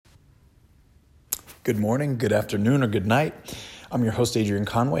Good morning, good afternoon, or good night. I'm your host, Adrian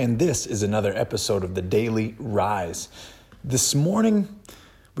Conway, and this is another episode of the Daily Rise. This morning,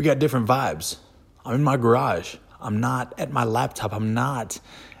 we got different vibes. I'm in my garage. I'm not at my laptop. I'm not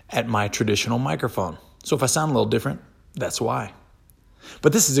at my traditional microphone. So if I sound a little different, that's why.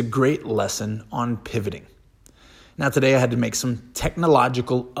 But this is a great lesson on pivoting. Now, today I had to make some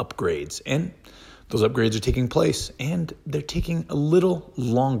technological upgrades, and those upgrades are taking place, and they're taking a little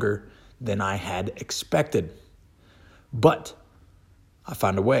longer than I had expected. But I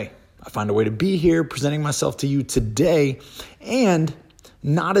found a way. I found a way to be here presenting myself to you today, and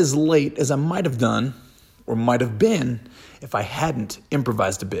not as late as I might have done or might have been if I hadn't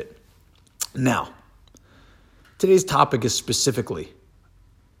improvised a bit. Now, today's topic is specifically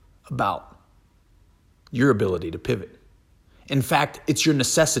about your ability to pivot. In fact, it's your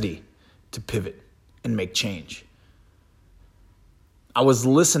necessity to pivot and make change. I was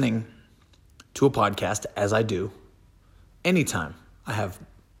listening to a podcast, as I do, anytime I have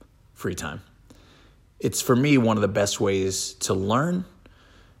free time. It's, for me, one of the best ways to learn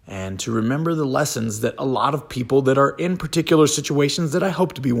and to remember the lessons that a lot of people that are in particular situations that I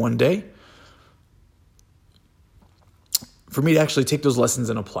hope to be one day, for me to actually take those lessons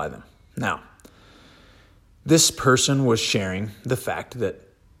and apply them. Now, this person was sharing the fact that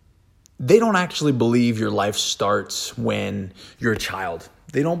they don't actually believe your life starts when you're a child.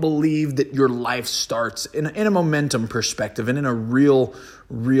 They don't believe that your life starts in a momentum perspective and in a real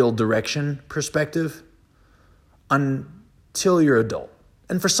direction perspective until you're adult.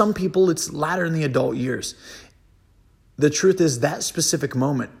 And for some people, it's later in the adult years. The truth is that specific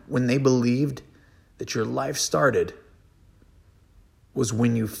moment when they believed that your life started was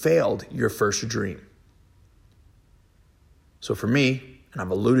when you failed your first dream. So for me, and I've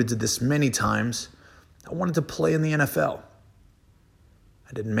alluded to this many times, I wanted to play in the NFL.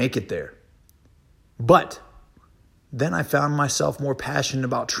 I didn't make it there. But then I found myself more passionate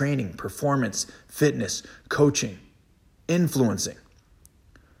about training, performance, fitness, coaching, influencing.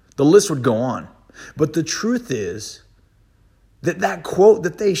 The list would go on. But the truth is that quote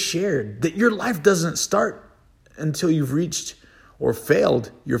that they shared, that your life doesn't start until you've reached or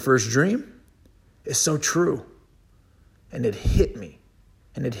failed your first dream, is so true. And it hit me.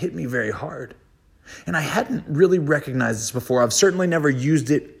 And it hit me very hard. And I hadn't really recognized this before. I've certainly never used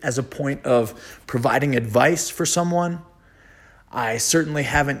it as a point of providing advice for someone. I certainly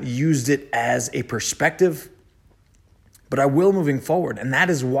haven't used it as a perspective, but I will moving forward. And that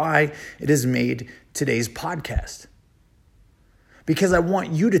is why it has made today's podcast. Because I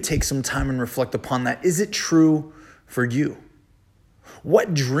want you to take some time and reflect upon that. Is it true for you?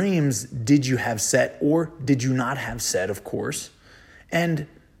 What dreams did you have set, or did you not have set, of course? And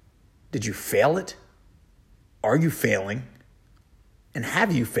did you fail it? Are you failing? And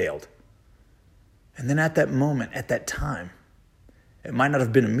have you failed? And then at that moment, at that time, it might not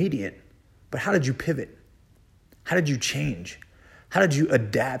have been immediate, but how did you pivot? How did you change? How did you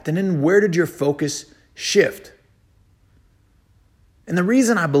adapt? And then where did your focus shift? And the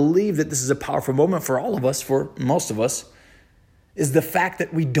reason I believe that this is a powerful moment for all of us, for most of us, is the fact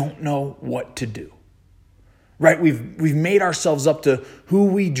that we don't know what to do. Right? We've made ourselves up to who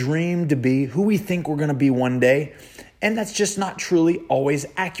we dream to be, who we think we're going to be one day, and that's just not truly always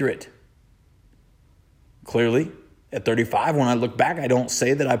accurate. Clearly, at 35, when I look back, I don't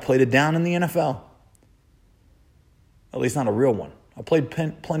say that I played it down in the NFL. At least not a real one. I played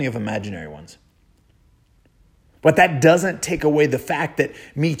plenty of imaginary ones. But that doesn't take away the fact that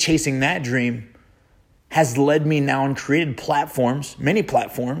me chasing that dream has led me now and created platforms, many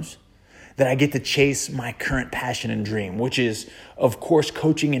platforms, that I get to chase my current passion and dream, which is, of course,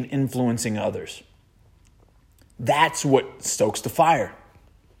 coaching and influencing others. That's what stokes the fire.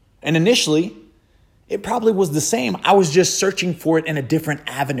 And initially, it probably was the same. I was just searching for it in a different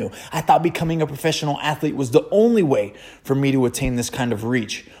avenue. I thought becoming a professional athlete was the only way for me to attain this kind of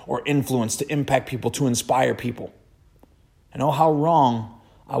reach or influence, to impact people, to inspire people. And oh, how wrong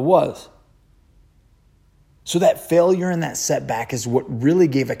I was. So that failure and that setback is what really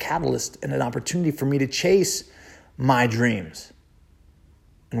gave a catalyst and an opportunity for me to chase my dreams,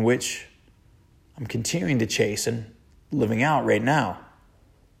 in which I'm continuing to chase and living out right now.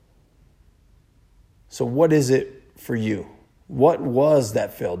 So what is it for you? What was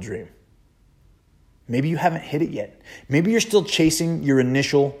that failed dream? Maybe you haven't hit it yet. Maybe you're still chasing your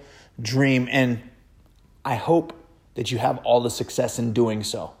initial dream, and I hope that you have all the success in doing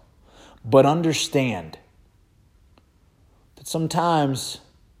so. But understand that sometimes,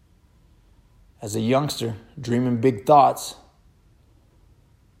 as a youngster dreaming big thoughts,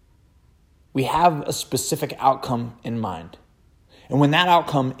 we have a specific outcome in mind. And when that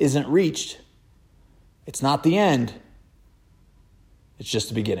outcome isn't reached, It's not the end. It's just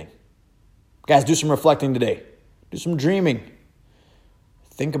the beginning. Guys, do some reflecting today. Do some dreaming.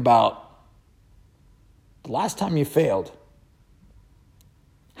 Think about the last time you failed.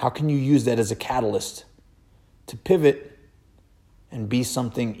 How can you use that as a catalyst to pivot and be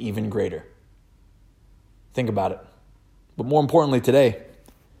something even greater? Think about it. But more importantly today,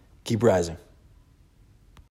 keep rising.